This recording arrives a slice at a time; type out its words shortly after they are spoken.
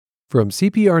From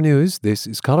CPR News, this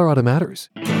is Colorado Matters.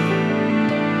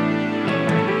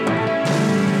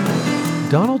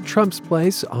 Donald Trump's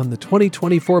place on the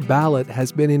 2024 ballot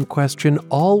has been in question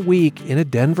all week in a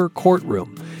Denver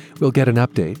courtroom. We'll get an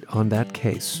update on that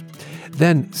case.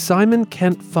 Then Simon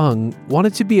Kent Fung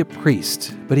wanted to be a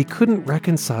priest, but he couldn't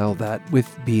reconcile that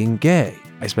with being gay.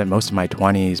 I spent most of my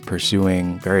 20s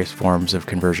pursuing various forms of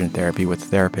conversion therapy with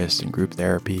therapists and group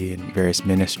therapy and various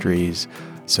ministries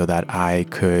so that I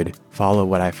could follow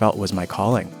what I felt was my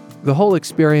calling. The whole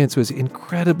experience was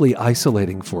incredibly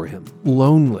isolating for him,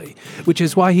 lonely, which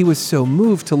is why he was so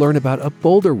moved to learn about a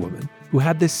Boulder woman who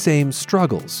had the same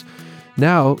struggles.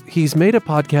 Now, he's made a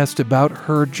podcast about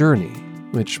her journey,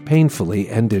 which painfully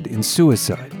ended in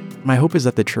suicide. My hope is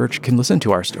that the church can listen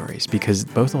to our stories because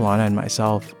both Alana and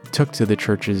myself took to the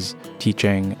church's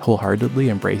teaching wholeheartedly,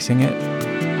 embracing it.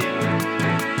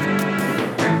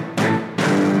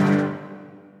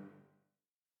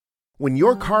 When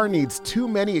your car needs too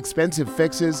many expensive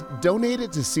fixes, donate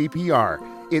it to CPR.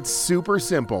 It's super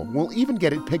simple. We'll even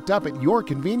get it picked up at your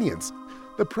convenience.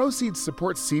 The proceeds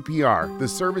support CPR, the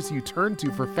service you turn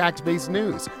to for fact-based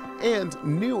news and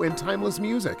new and timeless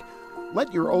music.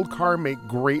 Let your old car make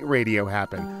great radio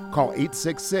happen. Call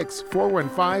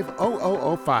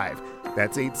 866-415-0005.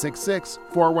 That's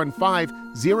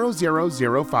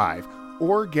 866-415-0005.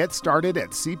 Or get started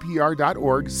at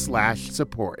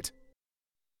cpr.org/support.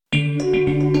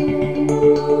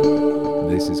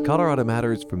 This is Colorado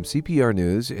Matters from CPR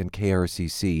News and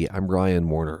KRCC. I'm Ryan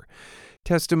Warner.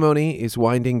 Testimony is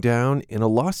winding down in a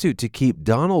lawsuit to keep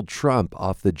Donald Trump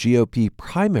off the GOP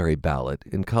primary ballot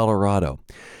in Colorado.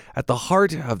 At the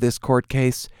heart of this court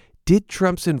case, did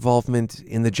Trump's involvement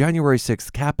in the January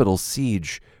 6th Capitol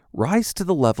siege rise to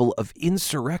the level of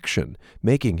insurrection,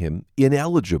 making him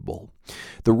ineligible?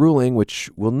 The ruling, which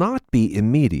will not be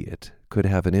immediate, could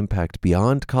have an impact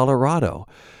beyond Colorado.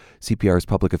 CPR's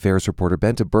public affairs reporter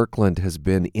Benta Birkeland has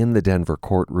been in the Denver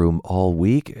courtroom all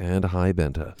week. And hi,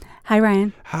 Benta. Hi,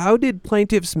 Ryan. How did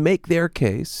plaintiffs make their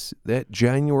case that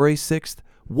January 6th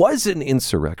was an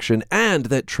insurrection and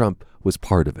that Trump was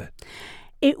part of it?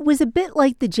 It was a bit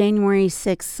like the January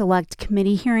 6th Select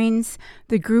Committee hearings.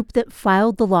 The group that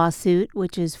filed the lawsuit,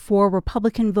 which is 4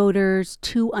 Republican voters,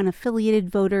 2 unaffiliated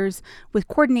voters, with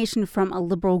coordination from a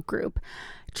liberal group,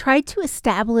 tried to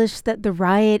establish that the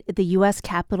riot at the U.S.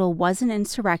 Capitol was an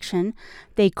insurrection.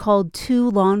 They called 2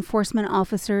 law enforcement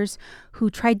officers who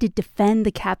tried to defend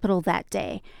the Capitol that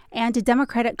day, and a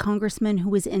Democratic congressman who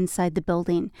was inside the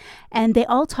building. And they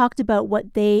all talked about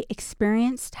what they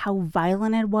experienced, how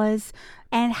violent it was,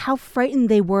 and how frightened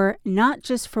they were, not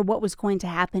just for what was going to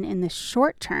happen in the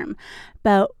short term,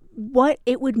 but what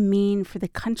it would mean for the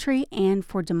country and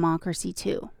for democracy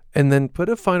too. And then put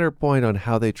a finer point on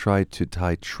how they tried to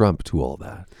tie Trump to all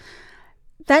that.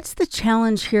 That's the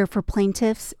challenge here for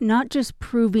plaintiffs, not just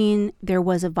proving there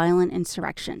was a violent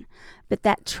insurrection, but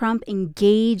that Trump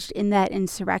engaged in that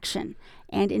insurrection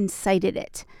and incited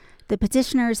it. The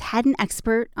petitioners had an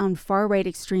expert on far-right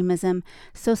extremism,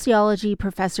 sociology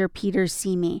professor Peter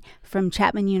Simi from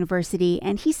Chapman University,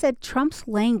 and he said Trump's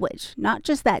language, not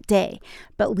just that day,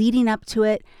 but leading up to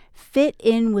it, fit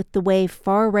in with the way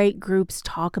far-right groups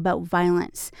talk about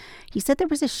violence. He said there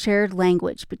was a shared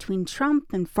language between Trump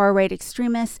and far-right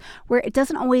extremists where it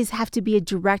doesn't always have to be a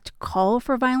direct call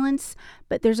for violence,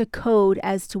 but there's a code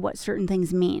as to what certain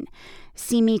things mean.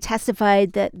 Simi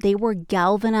testified that they were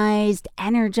galvanized,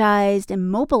 energized, and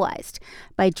mobilized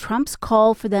by Trump's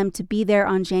call for them to be there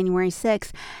on January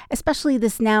 6th, especially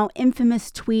this now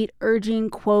infamous tweet urging,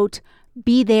 quote,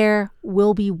 "Be there,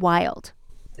 we'll be wild."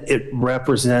 It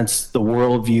represents the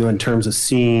worldview in terms of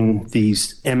seeing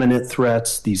these imminent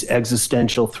threats, these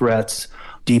existential threats,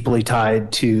 deeply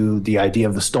tied to the idea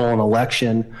of the stolen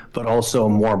election, but also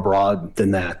more broad than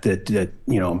that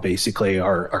basically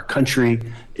our country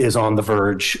is on the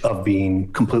verge of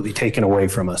being completely taken away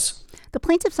from us. The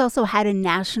plaintiffs also had a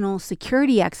national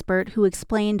security expert who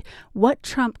explained what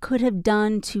Trump could have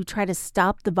done to try to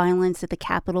stop the violence at the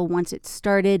Capitol once it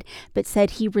started, but said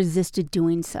he resisted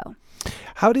doing so.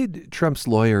 How did Trump's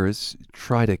lawyers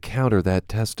try to counter that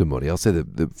testimony? I'll say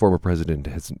that the former president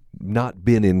has not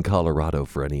been in Colorado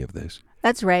for any of this.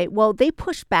 That's right. Well, they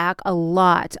pushed back a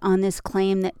lot on this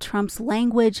claim that Trump's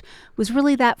language was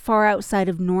really that far outside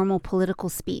of normal political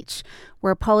speech,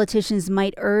 where politicians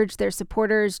might urge their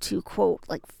supporters to, quote,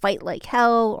 fight like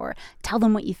hell or tell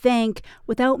them what you think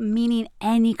without meaning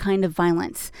any kind of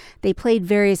violence. They played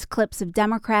various clips of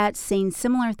Democrats saying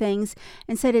similar things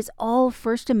and said it's all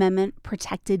First Amendment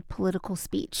protected political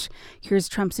speech. Here's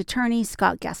Trump's attorney,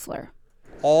 Scott Gessler.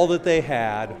 all that they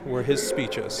had were his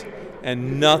speeches,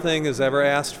 and nothing has ever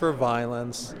asked for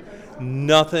violence.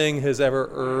 Nothing has ever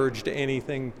urged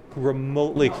anything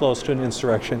remotely close to an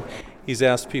insurrection. He's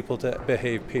asked people to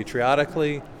behave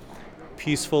patriotically,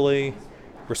 peacefully,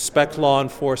 respect law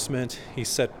enforcement. He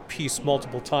said peace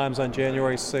multiple times on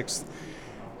January 6th.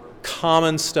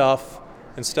 Common stuff,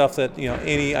 and stuff that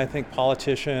any, I think,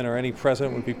 politician or any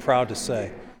president would be proud to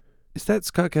say. Is that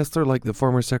Scott Gessler, like the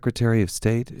former Secretary of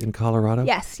State in Colorado?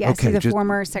 Yes, okay, he's a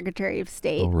former Secretary of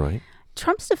State. All right.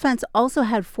 Trump's defense also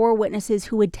had 4 witnesses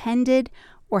who attended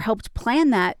or helped plan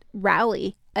that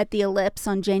rally at the Ellipse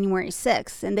on January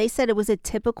 6th, and they said it was a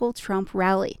typical Trump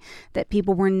rally, that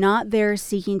people were not there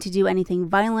seeking to do anything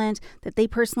violent, that they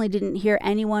personally didn't hear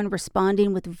anyone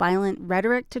responding with violent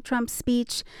rhetoric to Trump's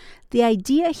speech. The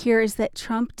idea here is that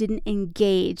Trump didn't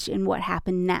engage in what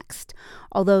happened next,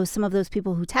 although some of those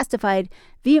people who testified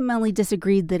vehemently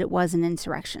disagreed that it was an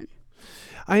insurrection.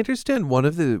 I understand one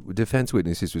of the defense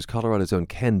witnesses was Colorado's own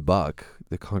Ken Buck.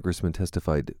 The congressman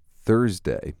testified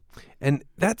Thursday. And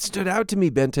that stood out to me,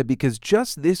 Bente, because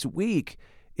just this week,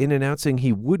 in announcing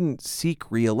he wouldn't seek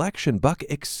re-election, Buck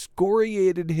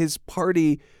excoriated his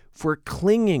party for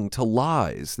clinging to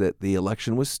lies that the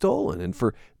election was stolen and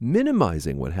for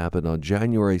minimizing what happened on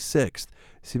January 6th.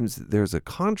 Seems there's a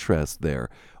contrast there.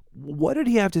 What did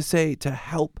he have to say to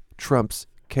help Trump's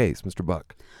case, Mr.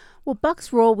 Buck? Well,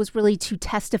 Buck's role was really to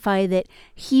testify that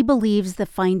he believes the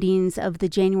findings of the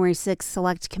January 6th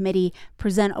Select Committee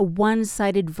present a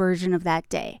one-sided version of that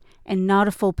day and not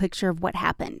a full picture of what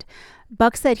happened.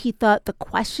 Buck said he thought the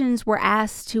questions were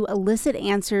asked to elicit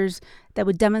answers that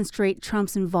would demonstrate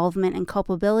Trump's involvement and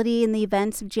culpability in the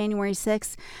events of January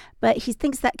 6th, but he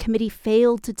thinks that committee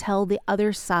failed to tell the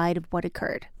other side of what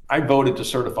occurred. I voted to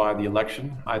certify the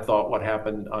election. I thought what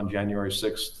happened on January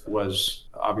 6th was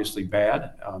obviously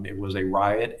bad. It was a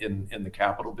riot in the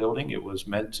Capitol building. It was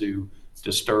meant to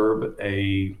disturb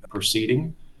a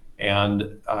proceeding.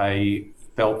 And I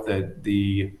felt that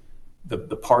the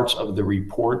parts of the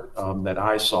report that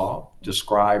I saw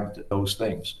described those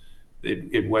things.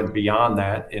 It went beyond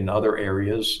that in other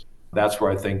areas. That's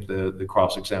where I think the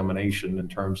cross-examination in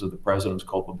terms of the president's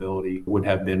culpability would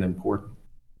have been important.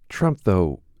 Trump,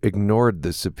 though, ignored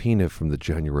the subpoena from the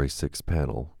January 6th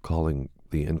panel, calling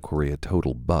the inquiry a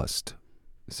total bust.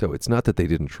 So it's not that they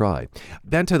didn't try.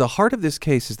 Bente, the heart of this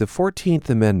case is the 14th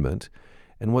Amendment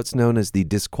and what's known as the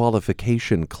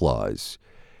disqualification clause.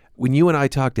 When you and I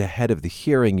talked ahead of the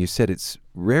hearing, you said it's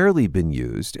rarely been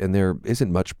used and there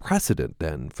isn't much precedent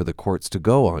then for the courts to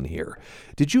go on here.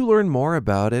 Did you learn more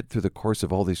about it through the course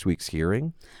of all this week's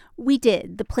hearing? We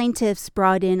did. The plaintiffs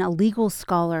brought in a legal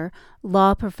scholar,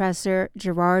 law professor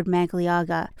Gerard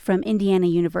Magliaga from Indiana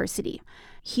University.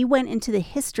 He went into the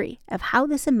history of how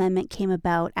this amendment came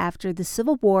about after the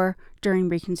Civil War during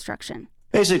Reconstruction.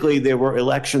 Basically, there were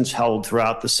elections held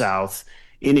throughout the South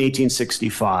in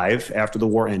 1865 after the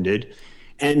war ended,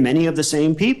 and many of the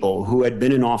same people who had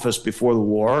been in office before the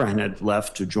war and had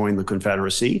left to join the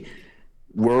Confederacy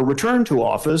were returned to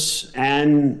office,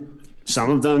 and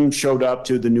some of them showed up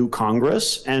to the new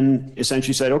Congress and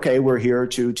essentially said, okay, we're here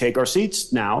to take our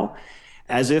seats now,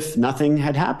 as if nothing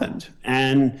had happened.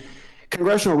 And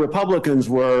congressional Republicans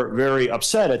were very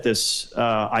upset at this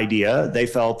idea. They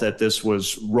felt that this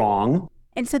was wrong.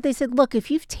 And so they said, look, if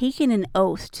you've taken an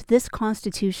oath to this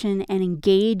Constitution and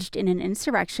engaged in an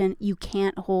insurrection, you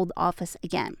can't hold office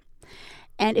again.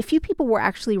 And a few people were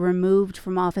actually removed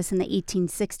from office in the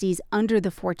 1860s under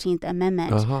the 14th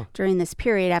Amendment during this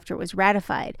period after it was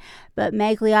ratified. But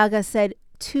Magliaga said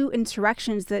 2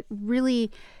 insurrections that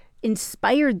really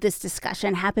inspired this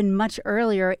discussion happened much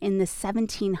earlier in the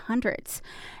 1700s.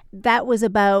 That was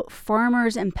about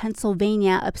farmers in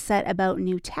Pennsylvania upset about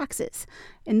new taxes.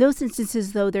 In those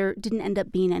instances, though, there didn't end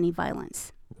up being any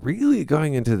violence. Really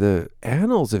going into the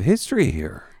annals of history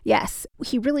here. Yes,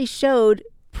 he really showed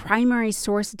primary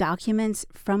source documents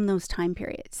from those time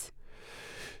periods.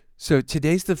 So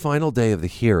today's the final day of the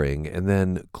hearing, and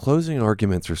then closing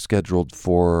arguments are scheduled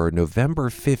for November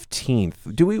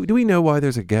 15th. Do we know why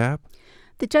there's a gap?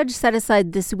 The judge set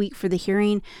aside this week for the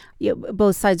hearing.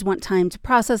 Both sides want time to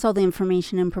process all the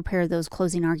information and prepare those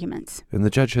closing arguments. And the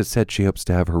judge has said she hopes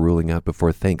to have her ruling out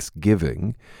before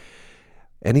Thanksgiving.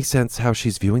 Any sense how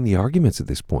she's viewing the arguments at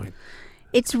this point?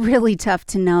 It's really tough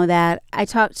to know that. I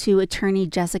talked to attorney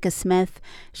Jessica Smith.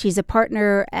 She's a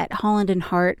partner at Holland &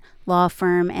 Hart law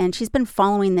firm, and she's been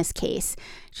following this case.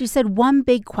 She said one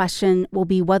big question will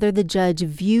be whether the judge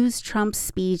views Trump's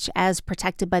speech as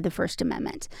protected by the First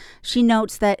Amendment. She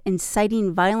notes that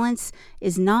inciting violence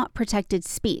is not protected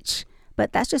speech,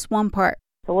 but that's just one part.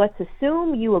 So let's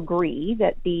assume you agree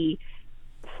that the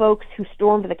folks who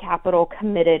stormed the Capitol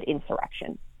committed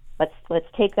insurrection. Let's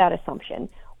take that assumption.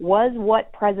 Was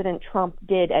what President Trump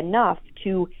did enough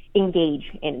to engage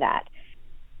in that?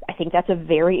 I think that's a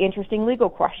very interesting legal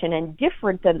question and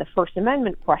different than the First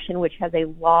Amendment question, which has a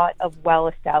lot of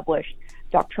well-established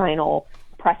doctrinal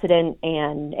precedent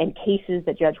and cases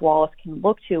that Judge Wallace can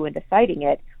look to in deciding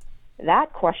it.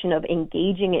 That question of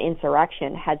engaging in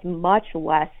insurrection has much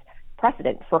less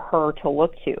precedent for her to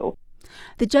look to.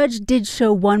 The judge did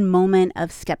show one moment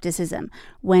of skepticism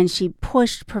when she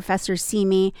pushed Professor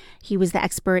Simi, he was the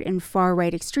expert in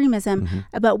far-right extremism,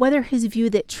 about whether his view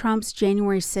that Trump's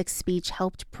January 6th speech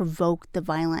helped provoke the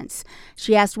violence.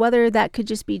 She asked whether that could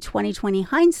just be 2020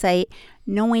 hindsight,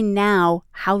 knowing now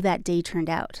how that day turned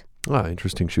out.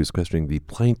 Interesting. She was questioning the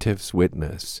plaintiff's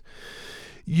witness.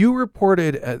 You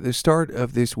reported at the start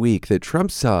of this week that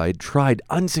Trump's side tried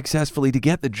unsuccessfully to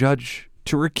get the judge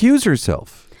to recuse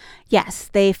herself. Yes,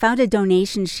 they found a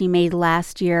donation she made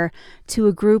last year to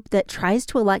a group that tries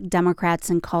to elect Democrats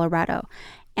in Colorado,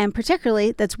 and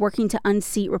particularly that's working to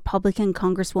unseat Republican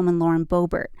Congresswoman Lauren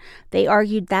Boebert. They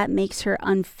argued that makes her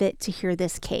unfit to hear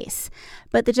this case.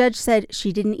 But the judge said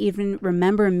she didn't even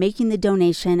remember making the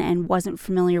donation and wasn't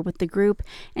familiar with the group,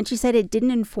 and she said it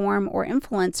didn't inform or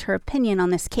influence her opinion on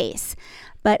this case.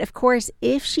 But of course,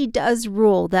 if she does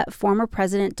rule that former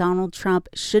President Donald Trump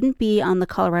shouldn't be on the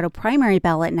Colorado primary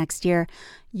ballot next year,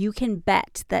 you can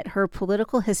bet that her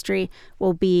political history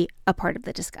will be a part of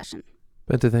the discussion.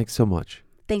 Bente, thanks so much.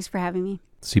 Thanks for having me.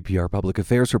 CPR Public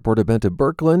Affairs reporter Bente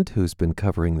Birkeland, who's been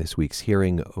covering this week's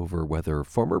hearing over whether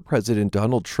former President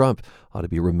Donald Trump ought to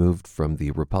be removed from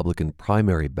the Republican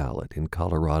primary ballot in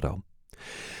Colorado.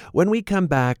 When we come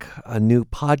back, a new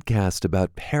podcast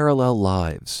about parallel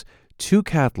lives. Two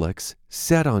Catholics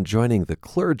set on joining the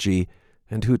clergy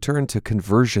and who turned to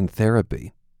conversion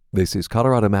therapy. This is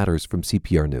Colorado Matters from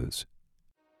CPR News.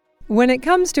 When it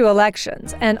comes to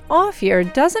elections, an off year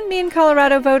doesn't mean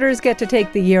Colorado voters get to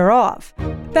take the year off.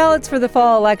 Ballots for the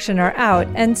fall election are out,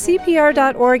 and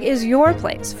CPR.org is your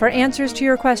place for answers to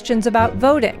your questions about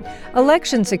voting,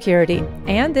 election security,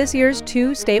 and this year's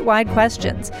 2 statewide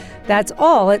questions. That's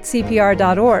all at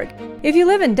CPR.org. If you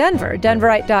live in Denver,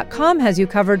 Denverite.com has you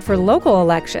covered for local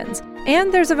elections,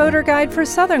 and there's a voter guide for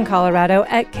Southern Colorado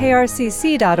at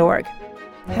KRCC.org.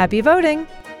 Happy voting!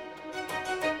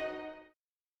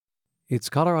 It's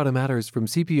Colorado Matters from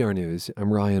CPR News.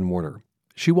 I'm Ryan Warner.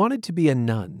 She wanted to be a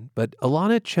nun, but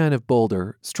Alana Chen of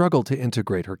Boulder struggled to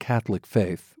integrate her Catholic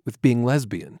faith with being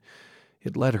lesbian.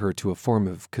 It led her to a form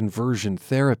of conversion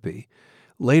therapy.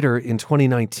 Later, in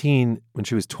 2019, when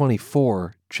she was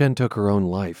 24, Chen took her own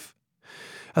life.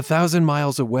 1,000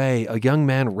 miles away, a young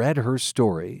man read her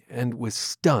story and was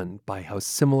stunned by how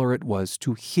similar it was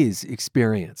to his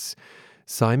experience.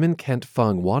 Simon Kent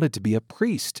Fung wanted to be a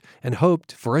priest and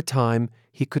hoped for a time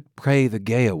he could pray the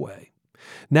gay away.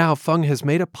 Now Fung has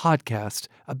made a podcast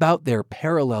about their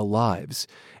parallel lives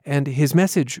and his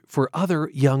message for other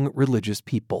young religious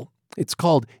people. It's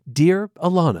called Dear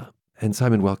Alana. And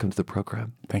Simon, welcome to the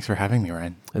program. Thanks for having me,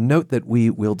 Ryan. And note that we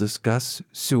will discuss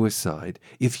suicide.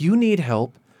 If you need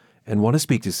help and want to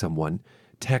speak to someone,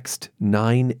 text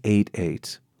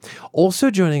 988. Also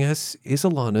joining us is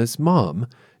Alana's mom,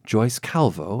 Joyce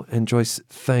Calvo. And Joyce,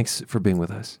 thanks for being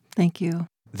with us. Thank you.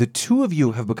 The two of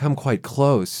you have become quite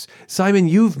close. Simon,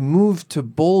 you've moved to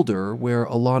Boulder, where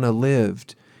Alana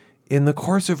lived, in the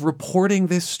course of reporting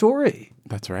this story.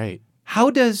 That's right. How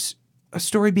does a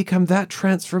story become that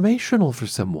transformational for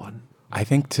someone? I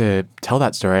think to tell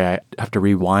that story, I have to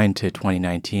rewind to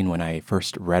 2019 when I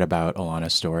first read about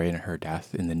Alana's story and her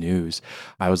death in the news.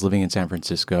 I was living in San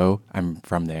Francisco. I'm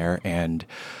from there, and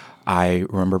I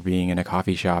remember being in a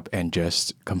coffee shop and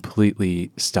just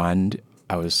completely stunned.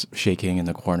 I was shaking in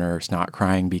the corner, snot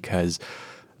crying, because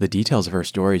the details of her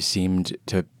story seemed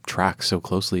to track so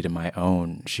closely to my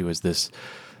own. She was this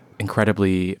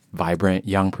incredibly vibrant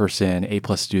young person,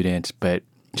 A+ student, but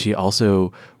she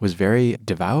also was very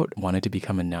devout, wanted to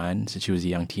become a nun since she was a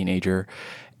young teenager.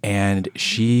 And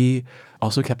she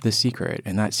also kept this secret,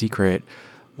 and that secret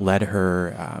led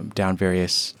her down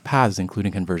various paths,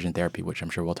 including conversion therapy, which I'm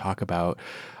sure we'll talk about.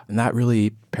 And that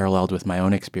really paralleled with my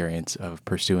own experience of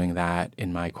pursuing that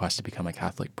in my quest to become a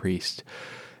Catholic priest.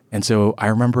 And so I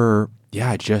remember,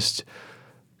 just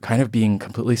kind of being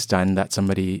completely stunned that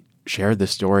somebody shared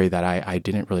this story that I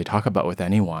didn't really talk about with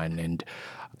anyone, and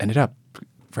ended up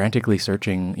frantically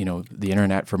searching, the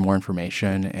internet for more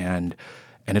information, and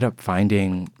ended up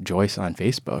finding Joyce on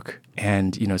Facebook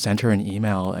and, sent her an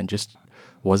email and just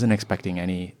wasn't expecting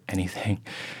anything.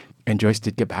 And Joyce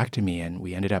did get back to me, and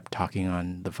we ended up talking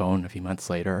on the phone a few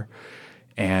months later.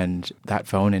 And that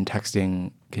phone and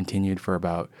texting continued for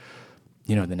about,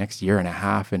 the next year and a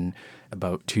half. And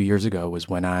about 2 years ago was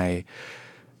when I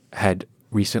had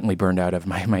recently burned out of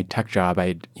my tech job.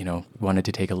 I, wanted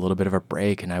to take a little bit of a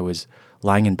break, and I was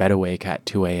lying in bed awake at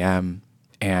 2 a.m.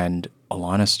 and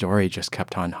Alana's story just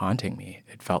kept on haunting me.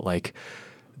 It felt like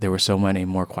there were so many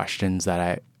more questions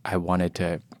that I wanted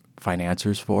to find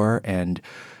answers for, and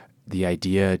the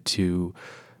idea to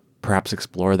perhaps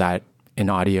explore that in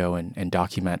audio and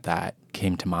document that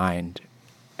came to mind.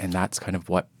 And that's kind of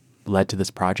what led to this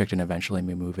project and eventually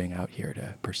me moving out here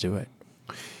to pursue it.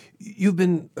 You've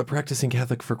been a practicing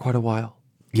Catholic for quite a while.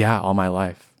 Yeah, all my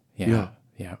life. Yeah.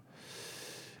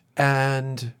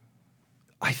 And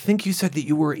I think you said that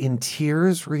you were in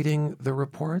tears reading the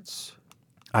reports.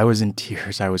 I was in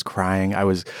tears. I was crying. I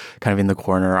was kind of in the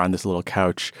corner on this little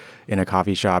couch in a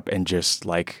coffee shop and just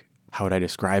like, how would I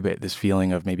describe it? This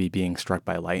feeling of maybe being struck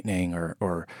by lightning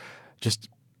or just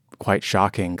quite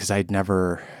shocking, because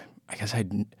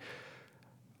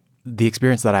the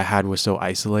experience that I had was so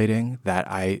isolating that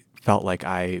I felt like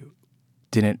I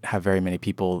didn't have very many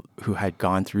people who had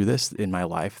gone through this in my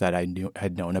life that I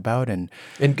had known about. And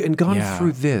gone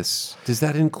through this. Does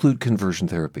that include conversion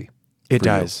therapy? It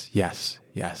does. Yes.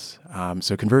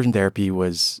 So conversion therapy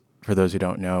was, for those who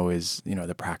don't know, is,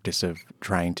 the practice of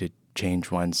trying to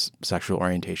change one's sexual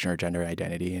orientation or gender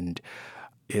identity. And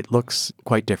it looks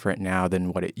quite different now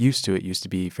than what it used to. It used to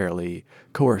be fairly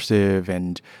coercive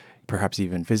and perhaps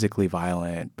even physically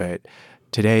violent. But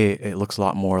today it looks a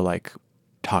lot more like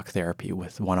talk therapy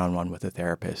with one-on-one with a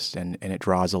therapist. And it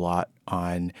draws a lot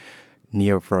on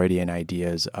neo-Freudian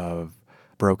ideas of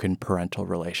broken parental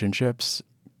relationships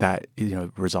that,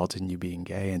 result in you being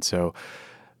gay. And so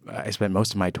I spent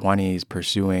most of my 20s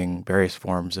pursuing various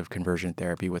forms of conversion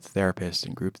therapy with therapists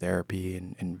and group therapy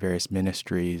and various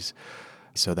ministries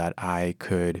so that I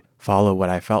could follow what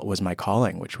I felt was my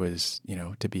calling, which was,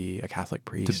 to be a Catholic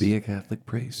priest. To be a Catholic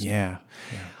priest. Yeah.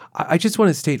 I just want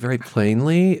to state very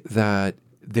plainly that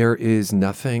there is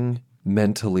nothing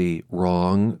mentally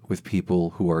wrong with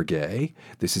people who are gay.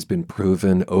 This has been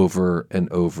proven over and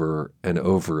over and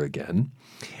over again.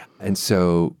 And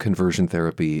so conversion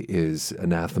therapy is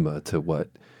anathema to what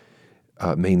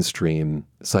mainstream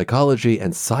psychology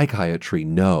and psychiatry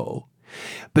know.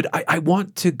 But I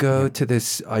want to go to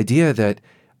this idea that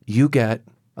you get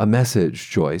a message,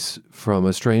 Joyce, from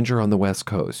a stranger on the West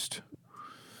Coast,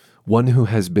 one who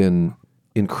has been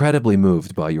incredibly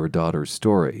moved by your daughter's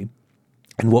story.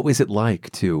 And what was it like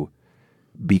to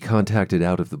be contacted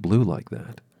out of the blue like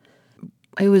that?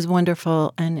 It was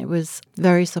wonderful, and it was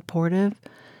very supportive,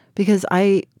 because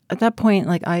at that point,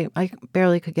 I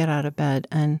barely could get out of bed.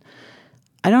 And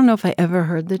I don't know if I ever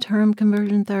heard the term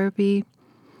conversion therapy,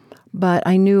 but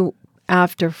I knew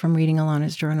from reading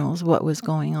Alana's journals what was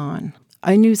going on.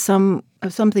 I knew some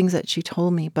things that she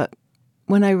told me, but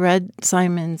when I read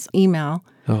Simon's email,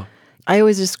 I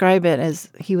always describe it as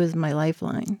he was my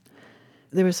lifeline.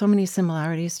 There were so many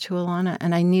similarities to Alana,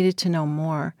 and I needed to know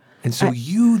more. And so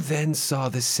you then saw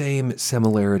the same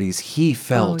similarities he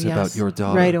felt about your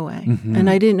daughter. Right away. Mm-hmm. And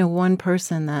I didn't know one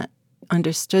person that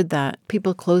understood that.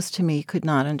 People close to me could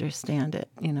not understand it,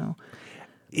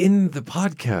 In the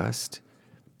podcast,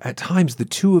 at times the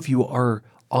two of you are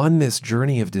on this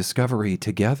journey of discovery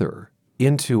together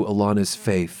into Alana's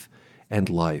faith and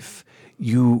life.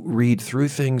 You read through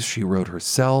things she wrote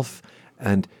herself,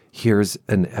 and here's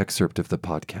an excerpt of the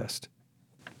podcast.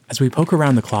 As we poke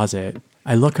around the closet,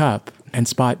 I look up and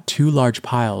spot 2 large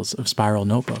piles of spiral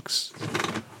notebooks.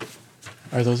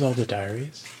 Are those all the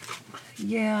diaries?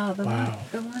 Yeah, the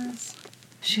ones.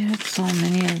 She had so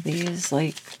many of these,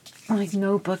 like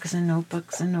notebooks and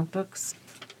notebooks and notebooks.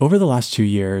 Over the last 2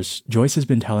 years, Joyce has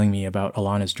been telling me about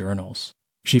Alana's journals.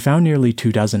 She found nearly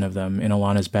 24 of them in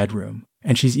Alana's bedroom,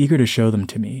 and she's eager to show them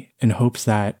to me in hopes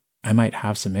that I might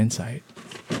have some insight.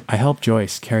 I help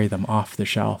Joyce carry them off the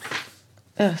shelf.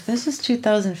 This is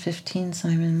 2015,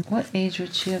 Simon. What age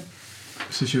would she have?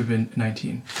 So she would have been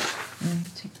 19.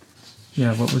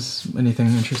 Yeah, what was anything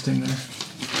interesting there?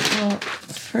 Well,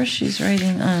 first she's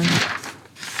writing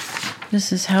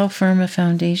this is how firm a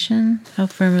foundation,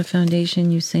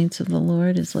 you saints of the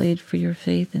Lord, is laid for your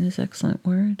faith in his excellent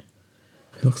word.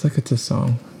 It looks like it's a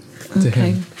song to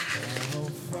him.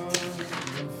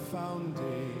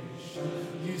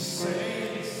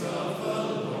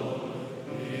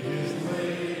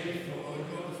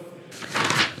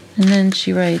 And then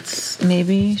she writes,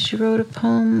 maybe she wrote a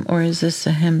poem, or is this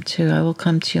a hymn too? I will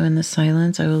come to you in the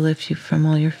silence. I will lift you from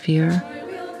all your fear.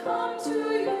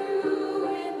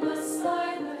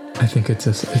 I think it's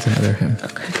another hymn.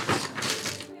 Okay.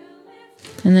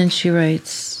 And then she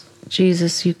writes,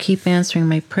 Jesus, you keep answering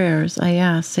my prayers. I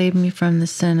ask, save me from the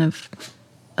sin of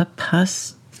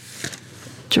Apostasy.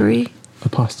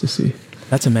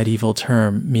 That's a medieval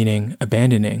term meaning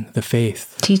abandoning the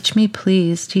faith. Teach me,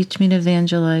 please. Teach me to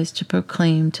evangelize, to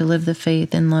proclaim, to live the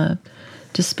faith in love,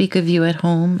 to speak of you at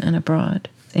home and abroad.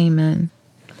 Amen.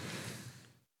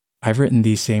 I've written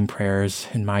these same prayers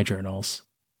in my journals,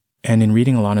 and in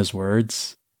reading Alana's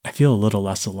words, I feel a little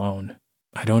less alone.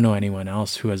 I don't know anyone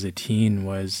else who as a teen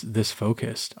was this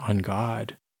focused on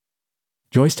God.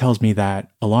 Joyce tells me that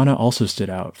Alana also stood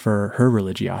out for her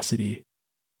religiosity.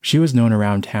 She was known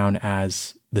around town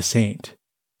as the saint,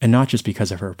 and not just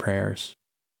because of her prayers.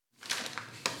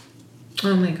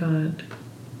 Oh my God.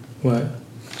 What?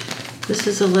 This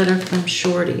is a letter from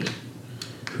Shorty.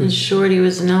 And Shorty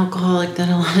was an alcoholic that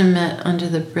Alana met under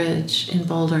the bridge in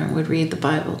Boulder and would read the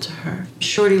Bible to her.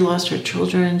 Shorty lost her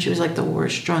children. She was like the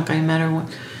worst drunk. I met her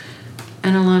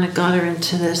and Alana got her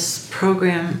into this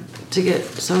program to get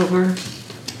sober.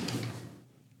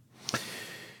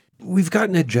 We've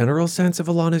gotten a general sense of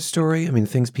Alana's story. I mean,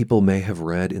 things people may have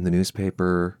read in the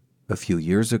newspaper a few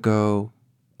years ago.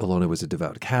 Alana was a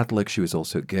devout Catholic. She was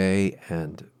also gay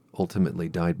and ultimately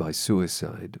died by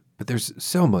suicide. But there's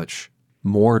so much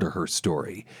more to her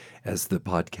story as the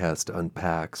podcast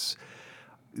unpacks.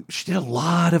 She did a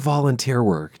lot of volunteer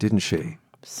work, didn't she?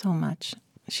 So much.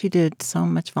 She did so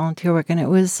much volunteer work, and it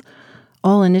was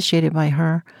all initiated by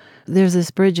her. There's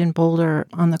this bridge in Boulder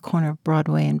on the corner of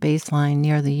Broadway and Baseline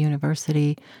near the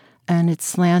university, and it's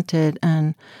slanted,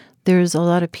 and there's a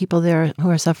lot of people there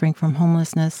who are suffering from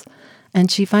homelessness.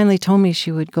 And she finally told me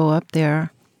she would go up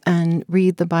there and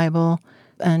read the Bible,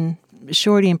 and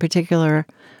Shorty in particular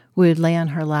would lay on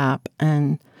her lap,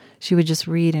 and she would just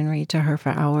read and read to her for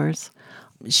hours.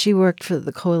 She worked for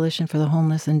the Coalition for the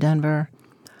Homeless in Denver.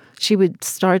 She would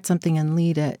start something and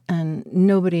lead it, and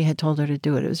nobody had told her to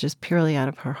do it. It was just purely out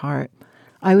of her heart.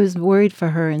 I was worried for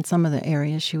her in some of the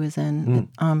areas she was in,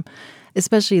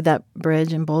 especially that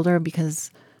bridge in Boulder,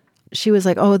 because she was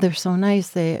like, oh, they're so nice,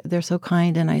 they're so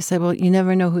kind. And I said, well, you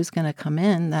never know who's going to come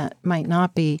in. That might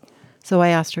not be. So I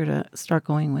asked her to start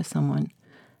going with someone,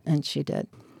 and she did.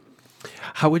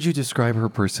 How would you describe her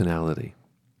personality?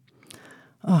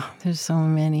 Oh, there's so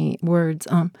many words.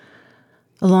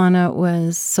 Alana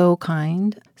was so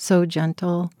kind, so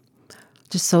gentle,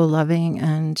 just so loving,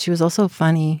 and she was also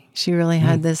funny. She really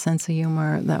had this sense of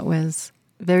humor that was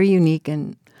very unique,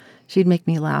 and she'd make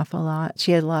me laugh a lot.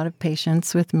 She had a lot of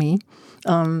patience with me,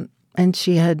 and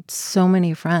she had so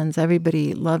many friends.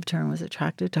 Everybody loved her and was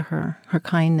attracted to her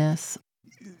kindness.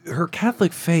 Her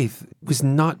Catholic faith was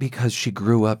not because she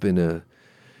grew up in a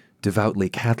devoutly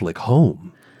Catholic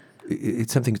home.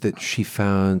 It's something that she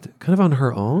found kind of on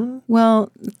her own?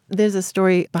 Well, there's a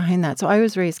story behind that. So I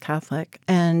was raised Catholic,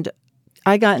 and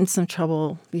I got in some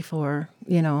trouble before,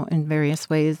 in various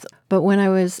ways. But when I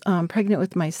was pregnant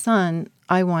with my son,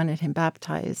 I wanted him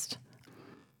baptized.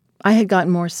 I had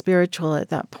gotten more spiritual at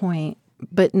that point,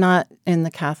 but not in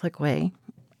the Catholic way.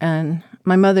 And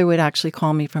my mother would actually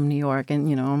call me from New York, and,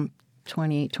 I'm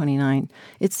 28, 29.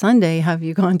 It's Sunday. Have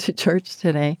you gone to church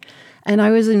today? And I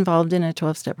was involved in a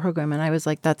 12-step program, and I was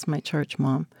like, that's my church,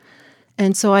 Mom.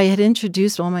 And so I had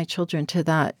introduced all my children to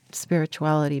that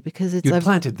spirituality because it's... You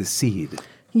planted the seed.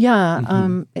 Yeah.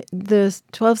 The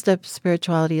 12-step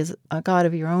spirituality is a God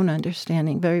of your own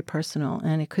understanding, very personal,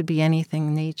 and it could be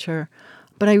anything, nature.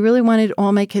 But I really wanted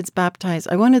all my kids baptized.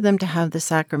 I wanted them to have the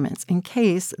sacraments in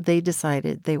case they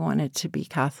decided they wanted to be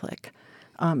Catholic.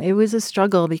 It was a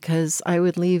struggle because I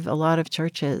would leave a lot of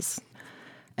churches,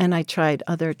 and I tried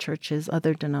other churches,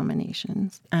 other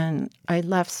denominations, and I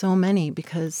left so many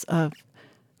because of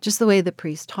just the way the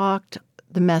priest talked,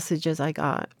 the messages I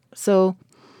got. So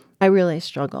I really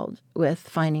struggled with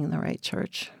finding the right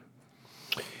church.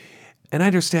 And I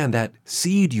understand that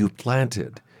seed you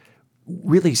planted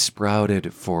really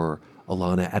sprouted for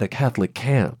Alana at a Catholic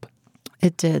camp.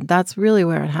 It did. That's really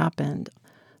where it happened.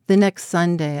 The next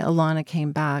Sunday, Alana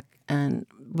came back and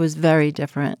was very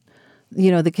different.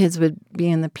 The kids would be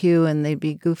in the pew and they'd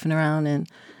be goofing around, and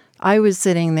I was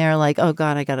sitting there like, oh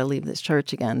God, I got to leave this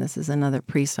church again. This is another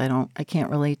priest I can't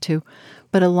relate to.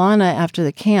 But Alana, after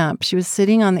the camp, she was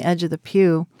sitting on the edge of the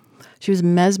pew. She was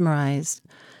mesmerized.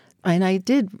 And I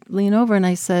did lean over and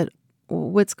I said,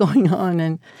 what's going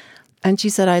on? And she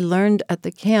said, I learned at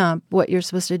the camp what you're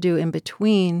supposed to do in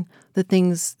between the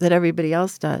things that everybody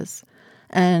else does.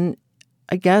 And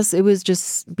I guess it was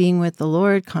just being with the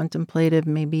Lord, contemplative,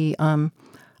 maybe.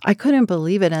 I couldn't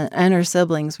believe it. And her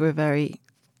siblings were very,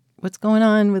 what's going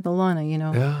on with Alana,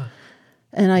 Yeah.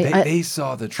 And they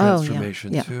saw the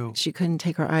transformation too. She couldn't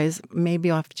take her eyes maybe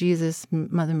off Jesus,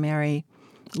 Mother Mary,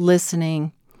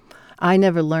 listening. I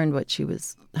never learned what she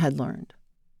had learned.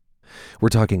 We're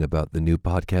talking about the new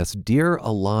podcast, Dear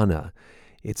Alana.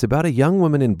 It's about a young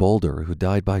woman in Boulder who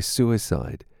died by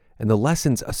suicide and the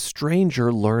lessons a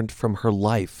stranger learned from her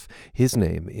life. His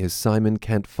name is Simon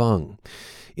Kent Fung.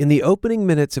 In the opening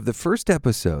minutes of the first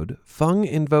episode, Fung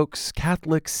invokes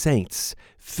Catholic saints,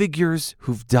 figures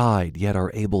who've died yet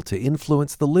are able to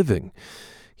influence the living.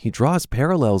 He draws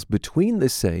parallels between the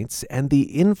saints and the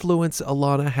influence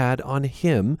Alana had on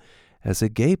him as a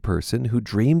gay person who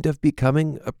dreamed of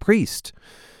becoming a priest.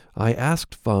 I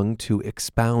asked Fung to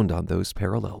expound on those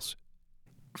parallels.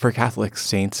 For Catholics,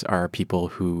 saints are people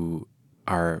who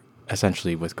are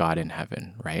essentially with God in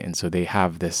heaven, right? And so they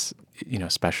have this,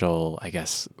 special, I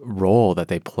guess, role that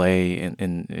they play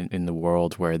in the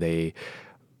world where they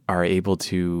are able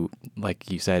to, like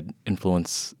you said,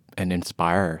 influence and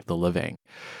inspire the living.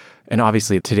 And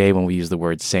obviously today when we use the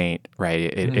word saint, right,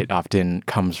 it often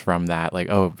comes from that, like,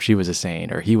 oh, she was a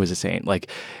saint or he was a saint. Like,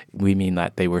 we mean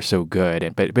that they were so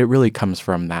good, but it really comes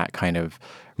from that kind of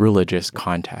religious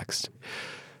context.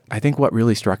 I think what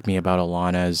really struck me about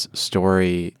Alana's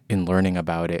story in learning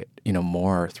about it,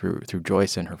 more through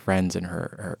Joyce and her friends and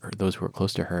her or those who were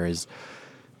close to her, is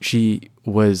she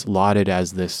was lauded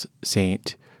as this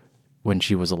saint when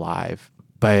she was alive.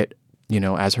 But,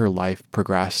 as her life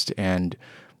progressed and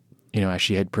as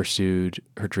she had pursued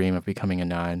her dream of becoming a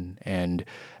nun, and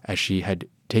as she had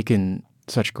taken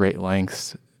such great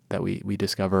lengths that we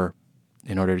discover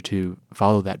in order to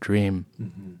follow that dream,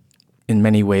 in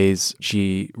many ways,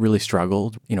 she really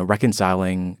struggled,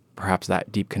 reconciling perhaps that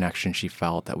deep connection she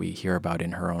felt that we hear about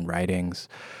in her own writings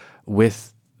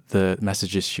with the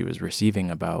messages she was receiving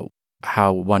about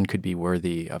how one could be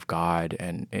worthy of God,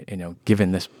 and,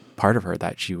 given this part of her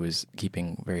that she was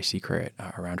keeping very secret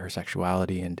around her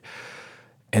sexuality.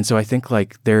 And so I think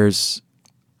like there's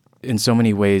in so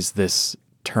many ways this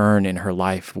turn in her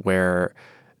life where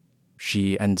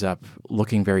she ends up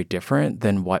looking very different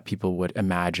than what people would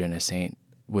imagine a saint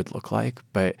would look like.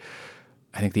 But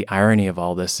I think the irony of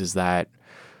all this is that,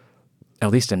 at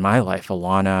least in my life,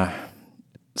 Alana,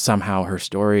 somehow her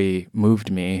story moved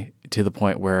me to the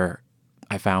point where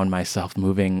I found myself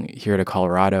moving here to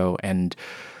Colorado. And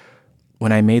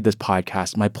when I made this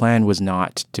podcast, my plan was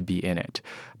not to be in it.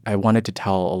 I wanted to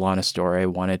tell Alana's story. I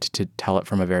wanted to tell it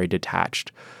from a very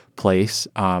detached place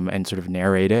and sort of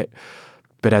narrate it.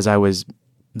 But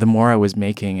the more I was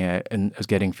making it and I was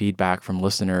getting feedback from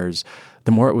listeners,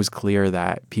 the more it was clear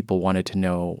that people wanted to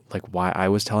know like why I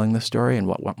was telling the story and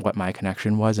what my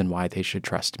connection was and why they should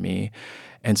trust me.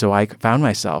 And so I found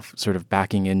myself sort of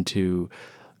backing into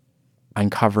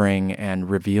uncovering and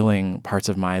revealing parts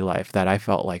of my life that I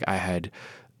felt like I had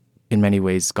in many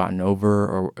ways gotten over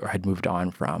or had moved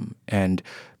on from. And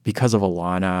because of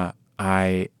Alana,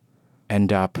 I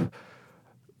end up,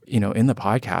 in the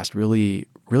podcast really,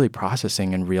 really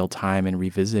processing in real time and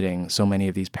revisiting so many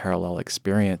of these parallel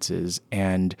experiences,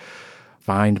 and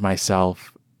find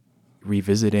myself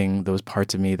revisiting those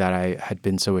parts of me that I had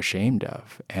been so ashamed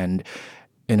of. And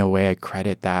in a way, I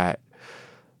credit that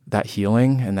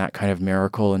healing and that kind of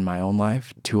miracle in my own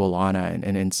life to Alana.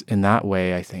 And in that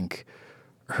way, I think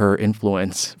her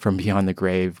influence from beyond the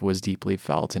grave was deeply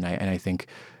felt. And I think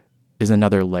is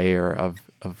another layer of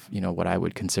what I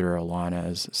would consider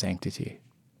Alana's sanctity.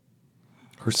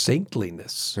 Her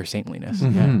saintliness.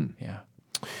 Yeah.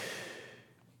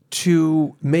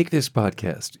 To make this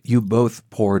podcast, you both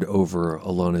pored over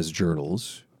Alana's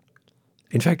journals.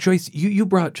 In fact, Joyce, you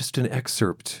brought just an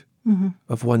excerpt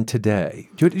of one today.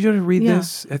 Do you want to read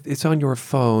this? It's on your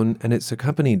phone, and it's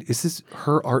accompanied. Is this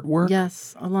her artwork?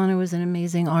 Yes. Alana was an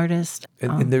amazing artist.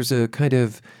 And there's a kind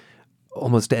of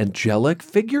almost angelic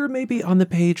figure maybe on the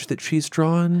page that she's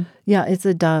drawn? Yeah, it's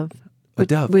a dove. A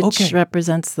dove, which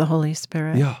represents the Holy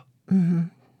Spirit. Yeah. Mm-hmm.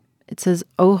 It says,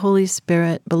 "O Holy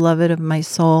Spirit, beloved of my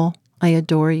soul, I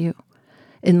adore you.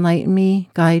 Enlighten me,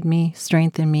 guide me,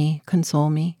 strengthen me, console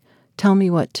me. Tell me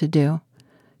what to do.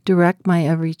 Direct my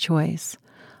every choice.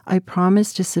 I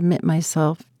promise to submit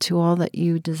myself to all that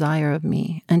you desire of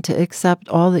me and to accept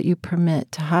all that you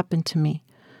permit to happen to me.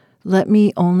 Let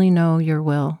me only know your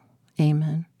will.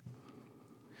 Amen."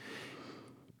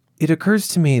 It occurs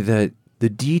to me that the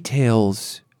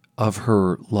details of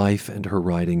her life and her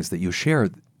writings that you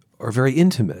shared are very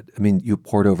intimate. I mean, you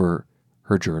pored over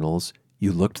her journals,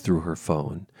 you looked through her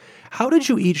phone. How did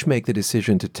you each make the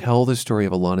decision to tell the story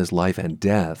of Alana's life and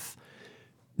death,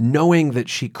 knowing that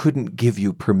she couldn't give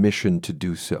you permission to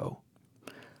do so?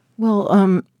 Well,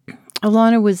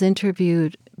 Alana was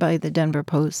interviewed by the Denver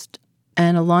Post,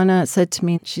 and Alana said to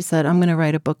me, she said, "I'm going to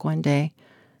write a book one day."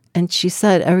 And she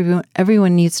said,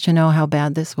 everyone needs to know how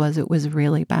bad this was. It was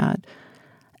really bad.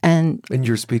 And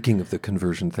you're speaking of the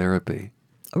conversion therapy.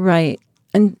 Right.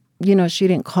 And, she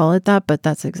didn't call it that, but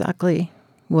that's exactly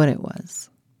what it was.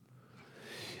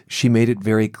 She made it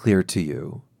very clear to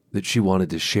you that she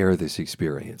wanted to share this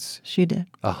experience. She did.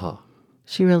 Uh-huh.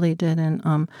 She really did.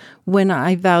 And when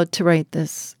I vowed to write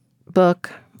this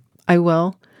book, I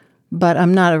will. But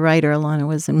I'm not a writer. Alana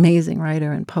was an amazing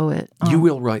writer and poet. You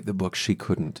will write the book she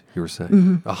couldn't, you were saying.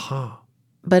 Mm-hmm. Aha.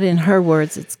 But in her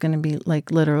words, it's going to be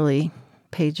like literally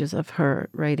pages of her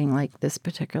writing, like this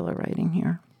particular writing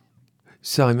here.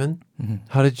 Simon,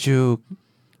 how did you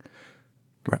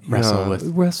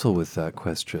wrestle with that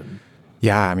question?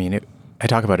 Yeah, I mean, I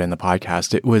talk about it in the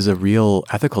podcast. It was a real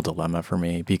ethical dilemma for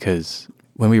me because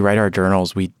when we write our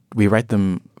journals, we write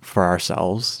them for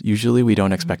ourselves. Usually we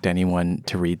don't expect anyone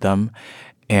to read them,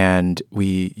 and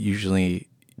we usually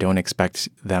don't expect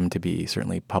them to be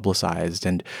certainly publicized.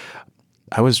 And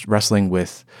I was wrestling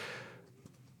with,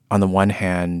 on the one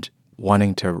hand,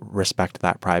 wanting to respect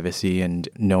that privacy and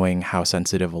knowing how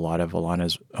sensitive a lot of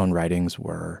Alana's own writings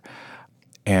were.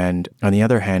 And on the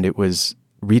other hand, it was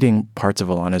reading parts of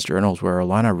Alana's journals where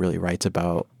Alana really writes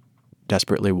about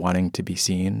desperately wanting to be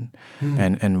seen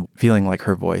and feeling like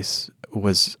her voice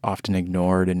was often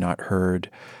ignored and not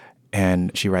heard.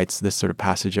 And she writes this sort of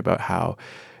passage about how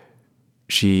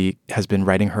she has been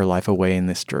writing her life away in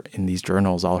these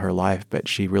journals all her life, but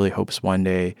she really hopes one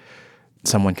day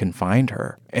someone can find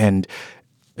her. And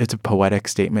it's a poetic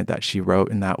statement that she wrote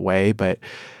in that way, but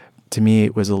to me,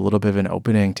 it was a little bit of an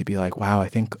opening to be like, wow, I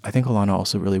think Alana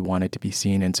also really wanted to be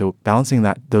seen. And so balancing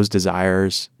those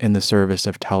desires in the service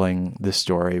of telling this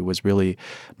story was really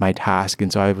my task.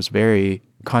 And so I was very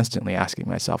constantly asking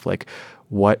myself, like,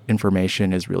 what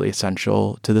information is really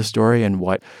essential to the story and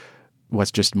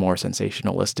what's just more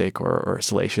sensationalistic or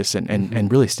salacious,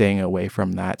 and really staying away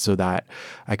from that so that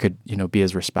I could, be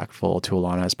as respectful to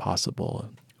Alana as possible.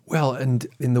 Well, and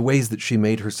in the ways that she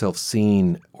made herself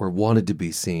seen or wanted to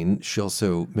be seen, she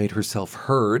also made herself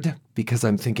heard, because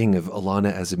I'm thinking of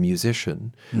Alana as a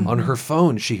musician. Mm-hmm. On her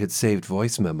phone, she had saved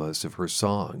voice memos of her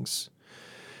songs.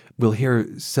 We'll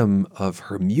hear some of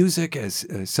her music as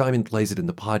Simon plays it in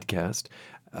the podcast.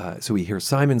 So we hear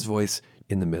Simon's voice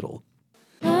in the middle.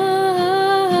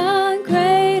 My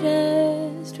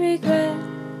greatest regret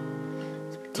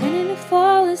is pretending to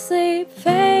fall asleep,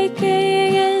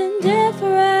 faking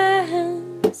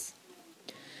indifference.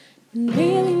 And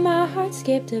really my heart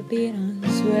skipped a beat.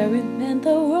 I swear it meant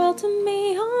the world to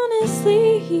me,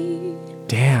 honestly.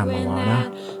 Damn, Alana.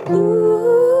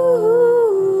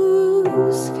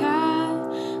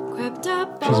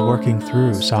 She's working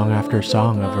through song after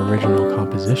song of original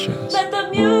compositions. Let the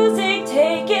music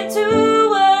take it to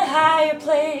a higher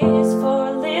place for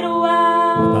a little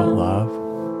while. About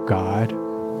love, God,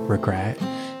 regret.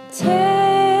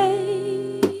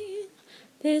 Take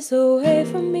this away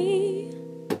from me.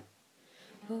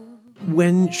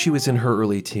 When she was in her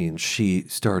early teens, she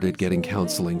started getting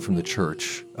counseling from the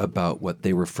church about what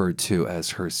they referred to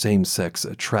as her same-sex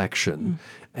attraction.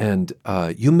 And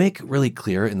you make really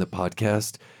clear in the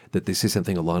podcast that this is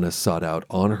something Alana sought out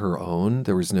on her own.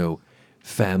 There was no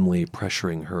family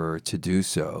pressuring her to do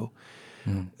so.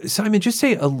 Simon, just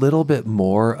say a little bit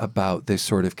more about this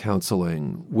sort of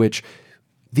counseling, which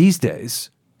these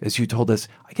days, as you told us,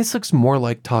 I guess looks more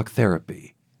like talk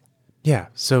therapy. Yeah,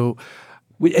 so...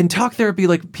 And talk therapy,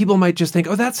 like, people might just think,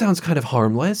 oh, that sounds kind of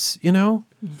harmless, Yeah.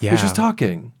 They're just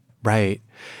talking. Right.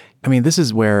 I mean, this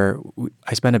is where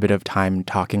I spent a bit of time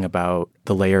talking about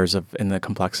the layers and the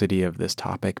complexity of this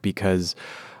topic, because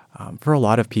for a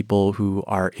lot of people who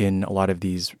are in a lot of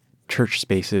these church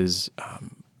spaces,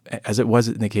 as it was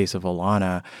in the case of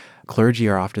Alana, clergy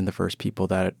are often the first people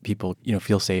that people,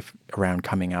 feel safe around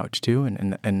coming out to.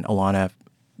 And Alana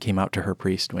came out to her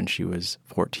priest when she was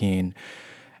 14.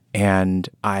 And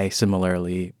I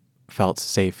similarly felt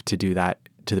safe to do that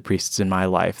to the priests in my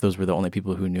life. Those were the only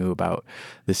people who knew about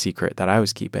the secret that I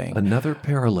was keeping. Another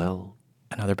parallel.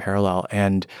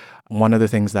 And one of the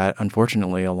things that,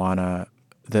 unfortunately, Alana,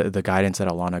 the guidance that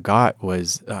Alana got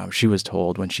was she was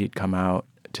told when she'd come out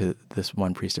to this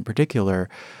one priest in particular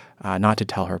not to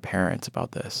tell her parents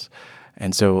about this.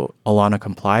 And so Alana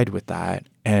complied with that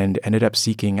and ended up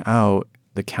seeking out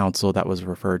the counsel that was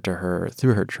referred to her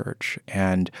through her church.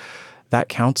 And that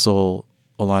counsel,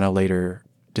 Alana later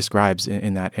describes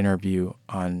in that interview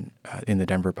in the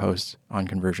Denver Post on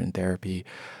conversion therapy,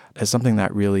 as something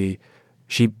that really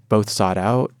she both sought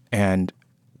out, and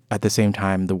at the same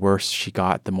time, the worse she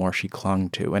got, the more she clung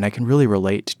to. And I can really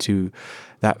relate to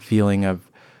that feeling of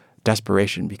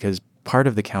desperation, because part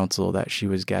of the counsel that she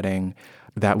was getting,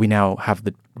 that we now have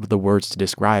the words to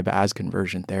describe as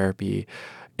conversion therapy,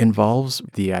 involves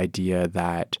the idea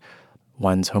that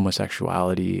one's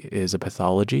homosexuality is a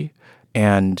pathology,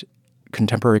 and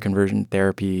contemporary conversion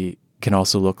therapy can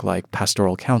also look like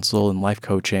pastoral counsel and life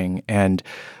coaching, and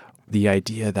the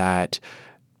idea that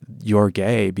you're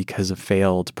gay because of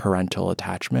failed parental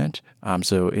attachment.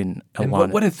 So in And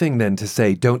Alana, what a thing then to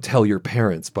say, don't tell your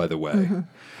parents, by the way.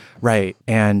 right.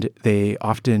 And they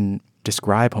often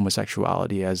describe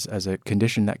homosexuality as a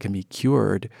condition that can be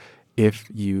cured if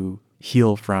you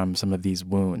heal from some of these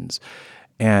wounds.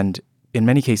 And in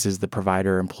many cases, the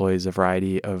provider employs a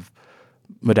variety of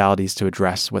modalities to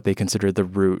address what they consider the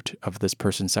root of this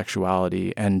person's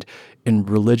sexuality. And in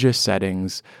religious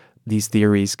settings, these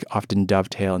theories often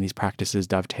dovetail, and these practices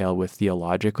dovetail with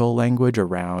theological language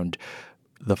around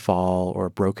the fall or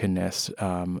brokenness,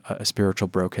 a spiritual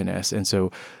brokenness. And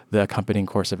so the accompanying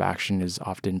course of action is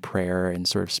often prayer and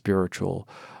sort of spiritual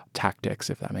tactics,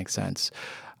 if that makes sense.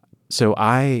 So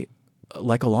I,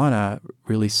 like Alana,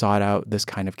 really sought out this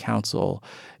kind of counsel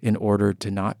in order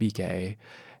to not be gay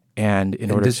and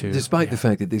in order to... Despite the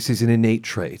fact that this is an innate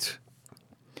trait.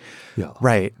 Yeah.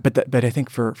 Right. But I think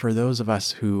for those of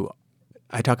us who,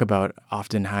 I talk about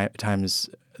oftentimes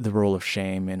the role of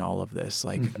shame in all of this,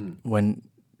 like when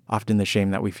often the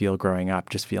shame that we feel growing up,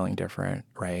 just feeling different,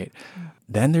 right?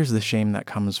 Then there's the shame that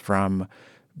comes from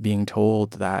being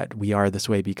told that we are this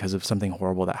way because of something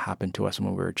horrible that happened to us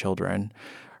when we were children.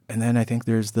 And then I think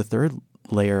there's the third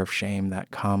layer of shame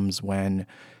that comes when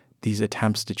these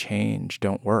attempts to change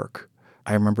don't work.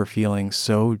 I remember feeling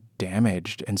so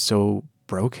damaged and so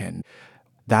broken.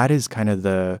 That is kind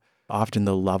of often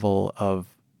the level of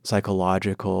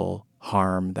psychological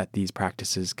harm that these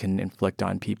practices can inflict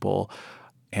on people.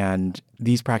 And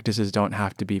these practices don't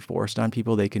have to be forced on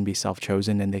people. They can be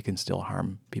self-chosen, and they can still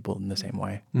harm people in the same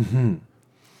way.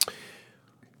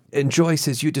 And Joyce,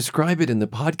 as you describe it in the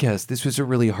podcast, this was a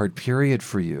really hard period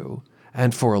for you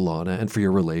and for Alana and for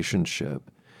your relationship.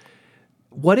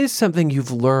 What is something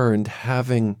you've learned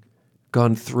having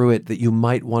gone through it that you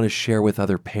might want to share with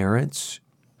other parents?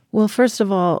 Well, first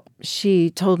of all, she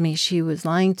told me she was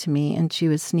lying to me and she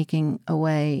was sneaking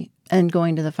away and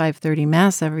going to the 5:30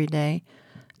 Mass every day.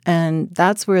 And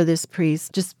that's where this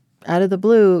priest, just out of the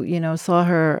blue, saw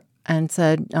her and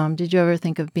said, did you ever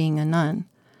think of being a nun?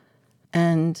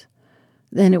 And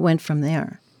then it went from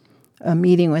there. A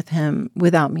meeting with him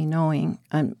without me knowing.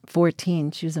 I'm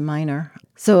 14. She was a minor.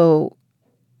 So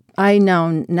I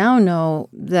now know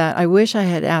that I wish I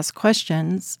had asked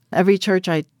questions every church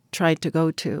I tried to go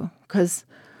to,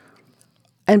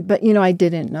 but I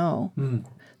didn't know.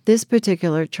 This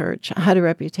particular church had a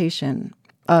reputation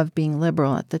of being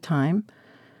liberal at the time.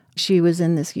 She was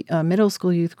in this middle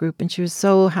school youth group, and she was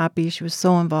so happy. She was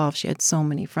so involved. She had so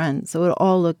many friends. So it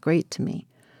all looked great to me.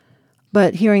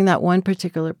 But hearing that one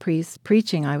particular priest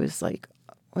preaching, I was like,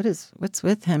 what's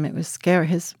with him? It was scary.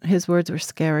 His words were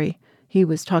scary. He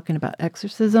was talking about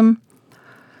exorcism.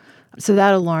 So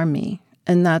that alarmed me.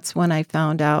 And that's when I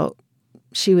found out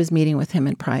she was meeting with him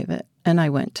in private. And I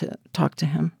went to talk to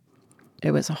him.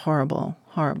 It was a horrible,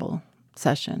 horrible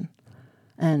session.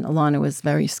 And Alana was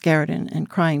very scared and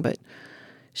crying, but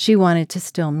she wanted to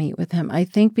still meet with him. I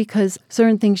think because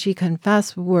certain things she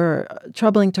confessed were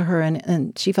troubling to her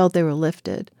and she felt they were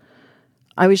lifted.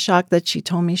 I was shocked that she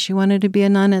told me she wanted to be a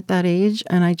nun at that age.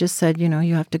 And I just said,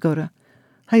 you have to go to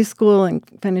high school and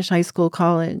finish high school,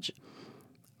 college,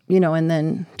 and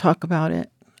then talk about it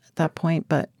at that point.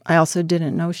 But I also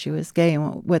didn't know she was gay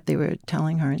and what they were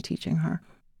telling her and teaching her.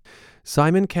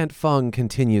 Simon Kent Fung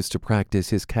continues to practice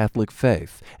his Catholic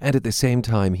faith, and at the same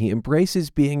time he embraces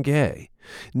being gay.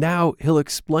 Now he'll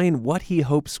explain what he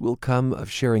hopes will come of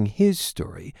sharing his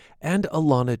story and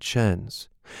Alana Chen's.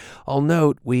 I'll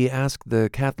note we asked the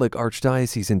Catholic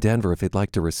Archdiocese in Denver if they'd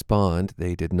like to respond.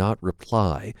 They did not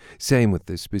reply. Same with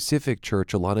the specific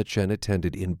church Alana Chen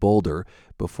attended in Boulder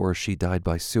before she died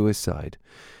by suicide.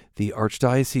 The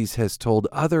Archdiocese has told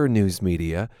other news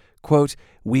media, quote,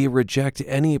 "We reject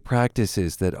any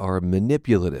practices that are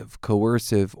manipulative,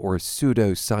 coercive, or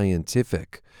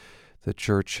pseudo-scientific." The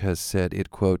church has said it,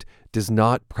 quote, "does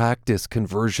not practice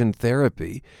conversion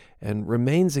therapy and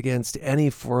remains against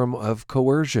any form of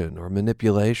coercion or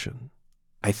manipulation."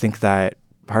 I think that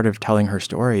part of telling her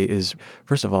story is,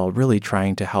 first of all, really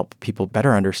trying to help people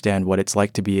better understand what it's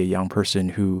like to be a young person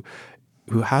who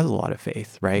has a lot of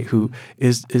faith, right? Who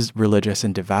is religious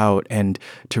and devout, and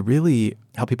to really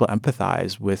help people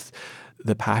empathize with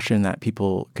the passion that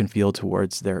people can feel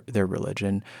towards their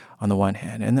religion on the one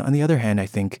hand. And on the other hand, I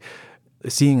think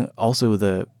seeing also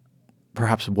the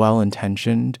perhaps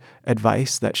well-intentioned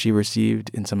advice that she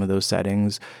received in some of those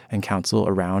settings and counsel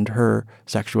around her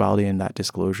sexuality and that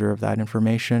disclosure of that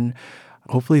information,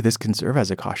 hopefully this can serve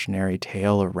as a cautionary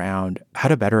tale around how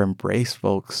to better embrace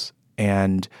folks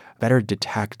and better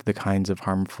detect the kinds of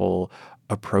harmful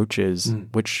approaches,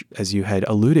 which, as you had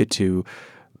alluded to,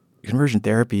 conversion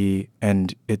therapy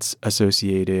and its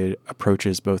associated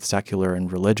approaches, both secular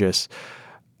and religious,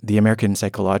 the American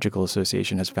Psychological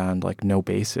Association has found like no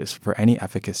basis for any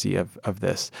efficacy of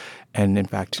this. And in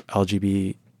fact,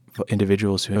 LGBT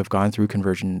individuals who have gone through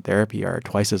conversion therapy are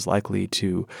twice as likely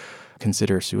to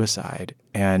consider suicide.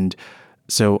 And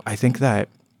so I think that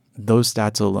those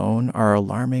stats alone are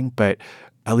alarming, but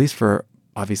at least for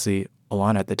obviously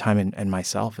Alana at the time and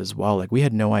myself as well, like we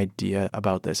had no idea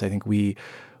about this. I think we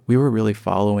were really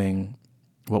following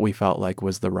what we felt like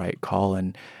was the right call.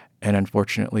 And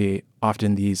unfortunately,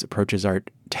 often these approaches are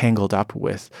tangled up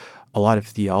with a lot of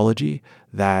theology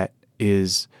that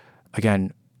is,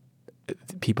 again,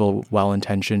 people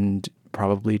well-intentioned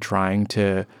probably trying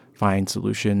to find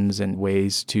solutions and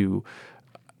ways to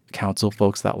counsel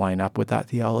folks that line up with that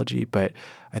theology. But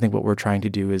I think what we're trying to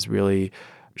do is really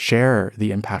share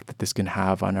the impact that this can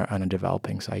have on a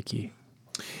developing psyche.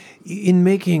 In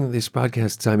making this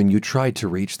podcast, Simon, you tried to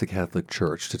reach the Catholic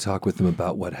Church to talk with them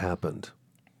about what happened.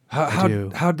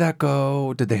 How'd that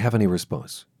go? Did they have any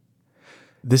response?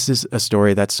 This is a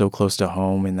story that's so close to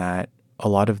home in that a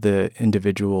lot of the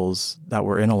individuals that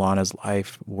were in Alana's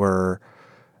life were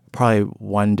probably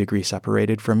 1 degree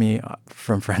separated from me,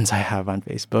 from friends I have on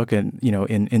Facebook. And, you know,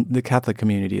 in the Catholic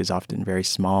community is often very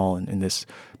small in this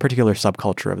particular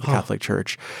subculture of the Catholic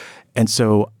Church. And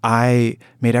so I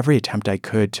made every attempt I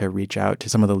could to reach out to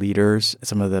some of the leaders,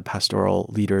 some of the pastoral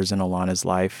leaders in Alana's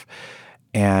life.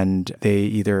 And they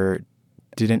either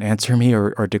didn't answer me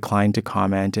or declined to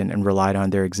comment and relied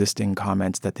on their existing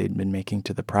comments that they'd been making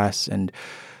to the press. And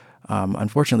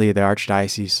unfortunately, the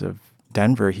Archdiocese of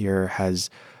Denver here has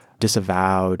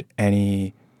disavowed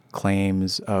any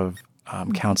claims of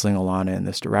counseling Alana in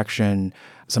this direction.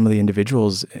 Some of the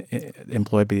individuals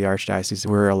employed by the Archdiocese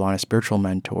who were Alana's spiritual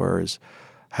mentors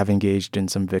have engaged in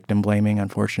some victim blaming,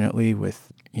 unfortunately,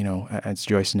 with, you know, as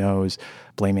Joyce knows,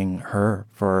 blaming her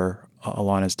for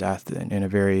Alana's death in a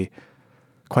very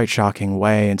quite shocking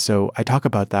way. And so I talk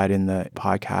about that in the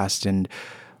podcast. And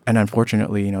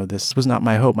unfortunately, you know, this was not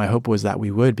my hope. My hope was that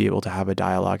we would be able to have a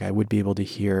dialogue. I would be able to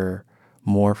hear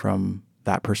more from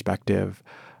that perspective.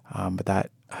 But that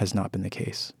has not been the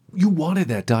case. You wanted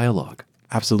that dialogue.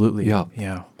 Absolutely.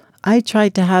 Yeah. I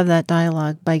tried to have that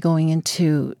dialogue by going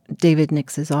into David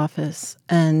Nix's office,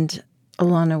 and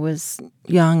Alana was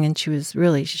young and she was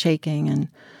really shaking. And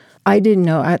I didn't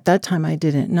know, at that time I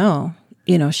didn't know,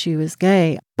 you know, she was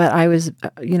gay, but I was,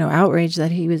 you know, outraged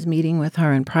that he was meeting with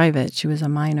her in private. She was a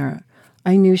minor.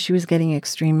 I knew she was getting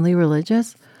extremely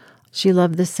religious. She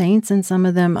loved the saints, and some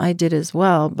of them I did as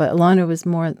well, but Alana was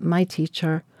more my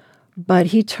teacher. But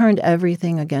he turned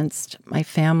everything against my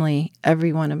family,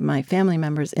 every one of my family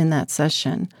members in that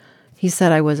session. He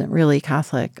said I wasn't really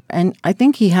Catholic. And I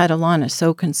think he had Alana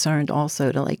so concerned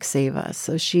also to like save us.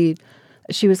 So she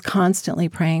was constantly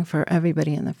praying for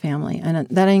everybody in the family. And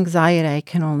that anxiety I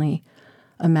can only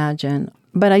imagine.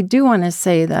 But I do want to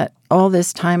say that all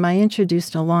this time I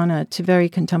introduced Alana to very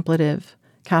contemplative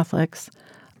Catholics,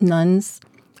 nuns.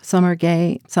 Some are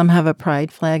gay. Some have a pride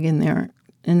flag in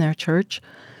their church.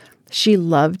 She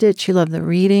loved it. She loved the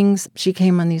readings. She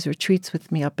came on these retreats with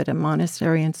me up at a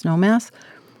monastery in Snowmass,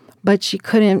 but she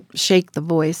couldn't shake the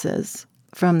voices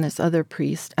from this other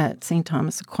priest at St.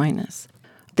 Thomas Aquinas.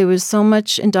 There was so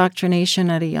much indoctrination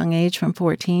at a young age from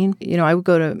 14. You know, I would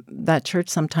go to that church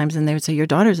sometimes and they would say, your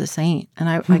daughter's a saint. And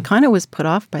I kind of was put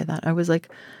off by that. I was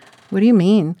like, what do you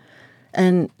mean?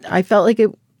 And I felt like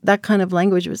that kind of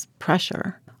language was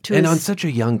pressure. And on such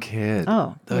a young kid.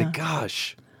 Oh, like,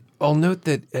 gosh. I'll note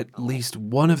that at least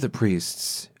one of the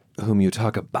priests whom you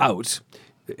talk about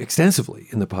extensively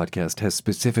in the podcast has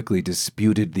specifically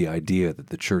disputed the idea that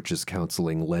the church's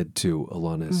counseling led to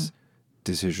Alana's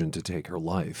decision to take her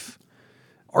life.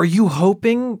 Are you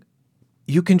hoping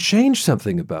you can change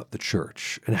something about the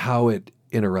church and how it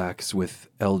interacts with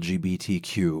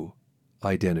LGBTQ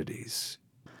identities?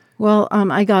 Well,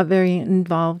 I got very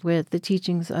involved with the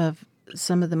teachings of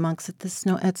some of the monks at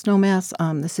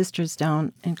Snowmass, the sisters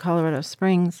down in Colorado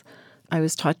Springs. I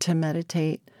was taught to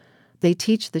meditate. They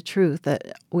teach the truth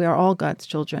that we are all God's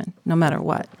children, no matter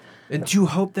what. And do you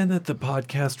hope then that the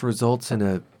podcast results in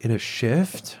a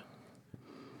shift?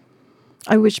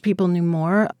 I wish people knew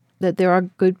more, that there are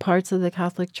good parts of the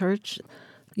Catholic Church.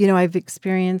 You know, I've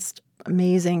experienced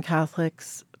amazing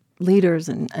Catholics, leaders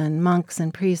and monks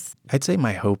and priests. I'd say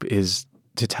my hope is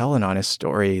to tell an honest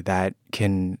story that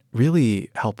can really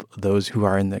help those who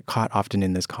are caught often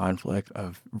in this conflict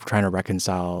of trying to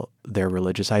reconcile their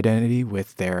religious identity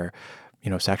with their,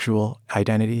 sexual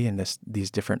identity and these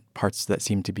different parts that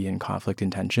seem to be in conflict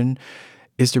and tension,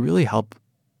 is to really help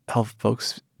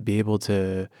folks be able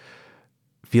to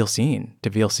feel seen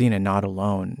and not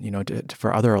alone,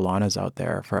 for other Alanas out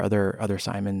there, for other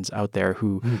Simons out there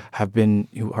who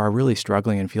who are really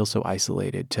struggling and feel so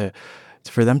isolated,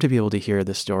 for them to be able to hear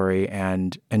the story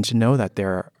and to know that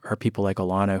there are people like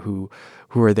Alana who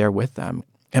are there with them.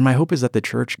 And my hope is that the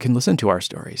church can listen to our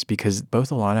stories, because both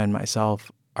Alana and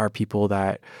myself are people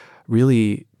that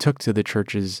really took to the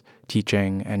church's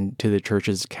teaching and to the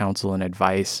church's counsel and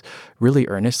advice really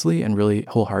earnestly and really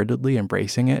wholeheartedly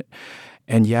embracing it.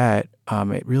 And yet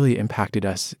it really impacted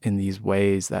us in these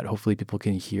ways that hopefully people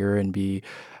can hear and be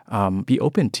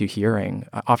open to hearing.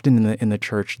 Often in the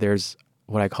church, there's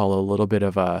what I call a little bit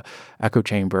of a echo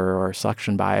chamber or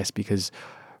selection bias, because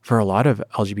for a lot of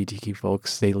LGBTQ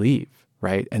folks, they leave,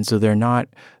 right? And so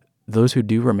those who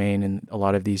do remain in a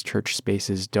lot of these church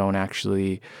spaces don't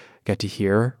actually get to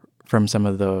hear from some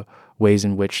of the ways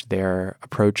in which their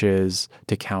approaches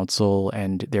to counsel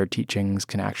and their teachings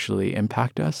can actually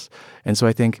impact us. And so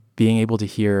I think being able to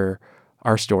hear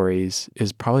our stories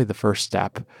is probably the first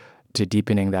step to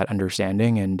deepening that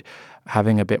understanding and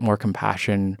having a bit more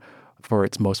compassion for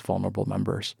its most vulnerable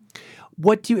members.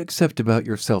 What do you accept about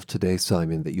yourself today,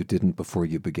 Simon, that you didn't before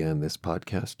you began this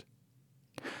podcast?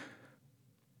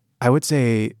 I would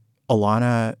say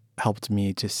Alana helped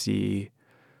me to see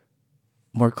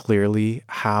more clearly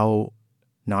how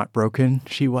not broken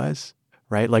she was,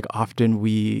 right? Like often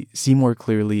we see more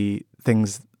clearly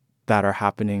things that are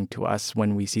happening to us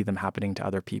when we see them happening to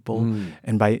other people.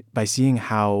 And by seeing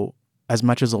how, as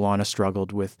much as Alana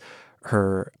struggled with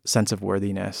her sense of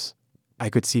worthiness, I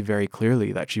could see very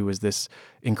clearly that she was this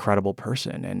incredible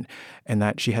person and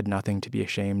that she had nothing to be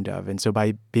ashamed of. And so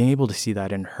by being able to see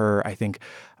that in her, I think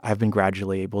I've been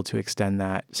gradually able to extend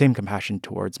that same compassion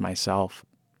towards myself.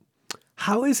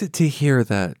 How is it to hear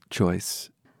that, Joyce?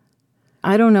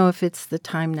 I don't know if it's the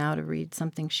time now to read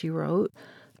something she wrote.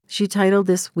 She titled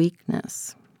this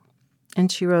Weakness.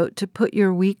 And she wrote, "To put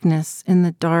your weakness in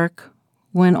the dark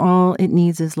when all it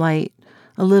needs is light,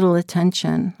 a little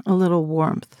attention, a little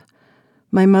warmth.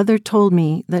 My mother told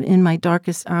me that in my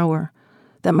darkest hour,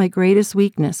 that my greatest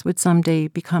weakness would someday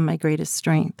become my greatest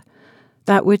strength.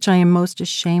 That which I am most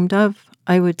ashamed of,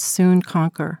 I would soon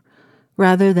conquer.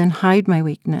 Rather than hide my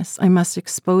weakness, I must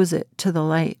expose it to the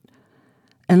light.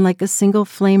 And like a single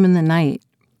flame in the night,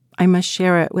 I must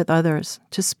share it with others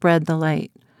to spread the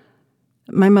light.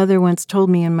 My mother once told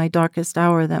me in my darkest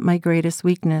hour that my greatest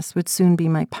weakness would soon be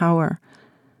my power.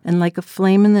 And like a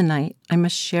flame in the night, I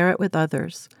must share it with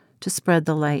others to spread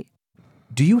the light."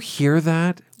 Do you hear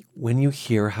that when you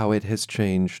hear how it has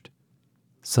changed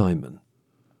Simon?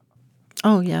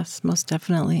 Oh, yes, most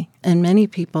definitely. And many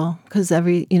people, because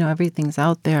everything's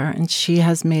out there, and she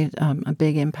has made a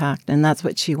big impact, and that's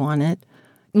what she wanted.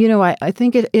 I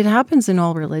think it happens in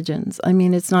all religions. I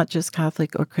mean, it's not just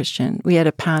Catholic or Christian. We had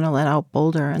a panel at Out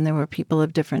Boulder, and there were people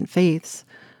of different faiths.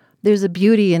 There's a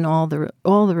beauty in all the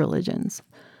religions.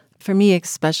 For me,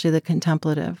 especially the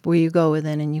contemplative, where you go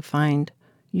within and you find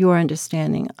your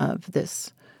understanding of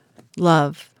this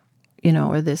love,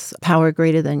 or this power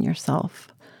greater than yourself.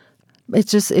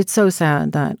 It's so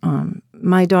sad that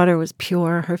my daughter was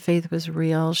pure. Her faith was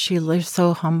real. She was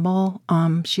so humble.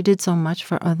 She did so much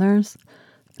for others.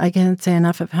 I can't say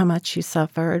enough of how much she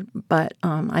suffered, but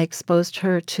I exposed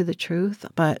her to the truth.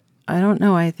 But I don't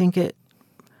know. I think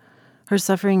her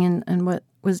suffering and what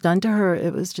was done to her,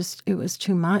 it was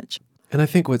too much. And I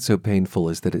think what's so painful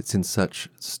is that it's in such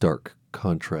stark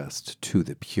contrast to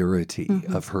the purity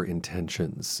of her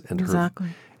intentions and exactly.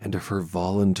 and of her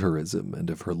voluntarism and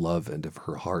of her love and of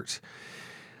her heart.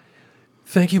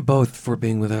 Thank you both for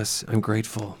being with us. I'm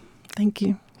grateful. Thank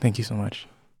you. Thank you so much.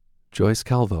 Joyce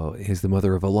Calvo is the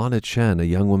mother of Alana Chen, a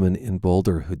young woman in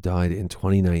Boulder who died in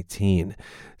 2019.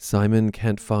 Simon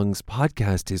Kent Fung's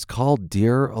podcast is called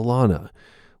Dear Alana.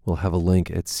 We'll have a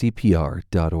link at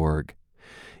cpr.org.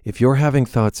 If you're having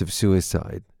thoughts of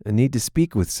suicide and need to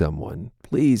speak with someone,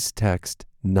 please text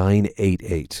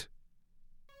 988.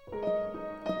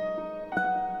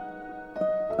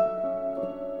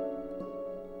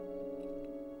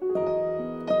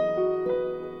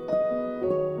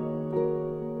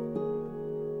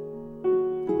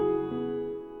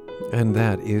 And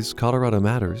that is Colorado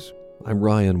Matters. I'm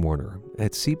Ryan Warner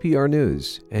at CPR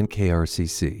News and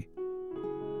KRCC.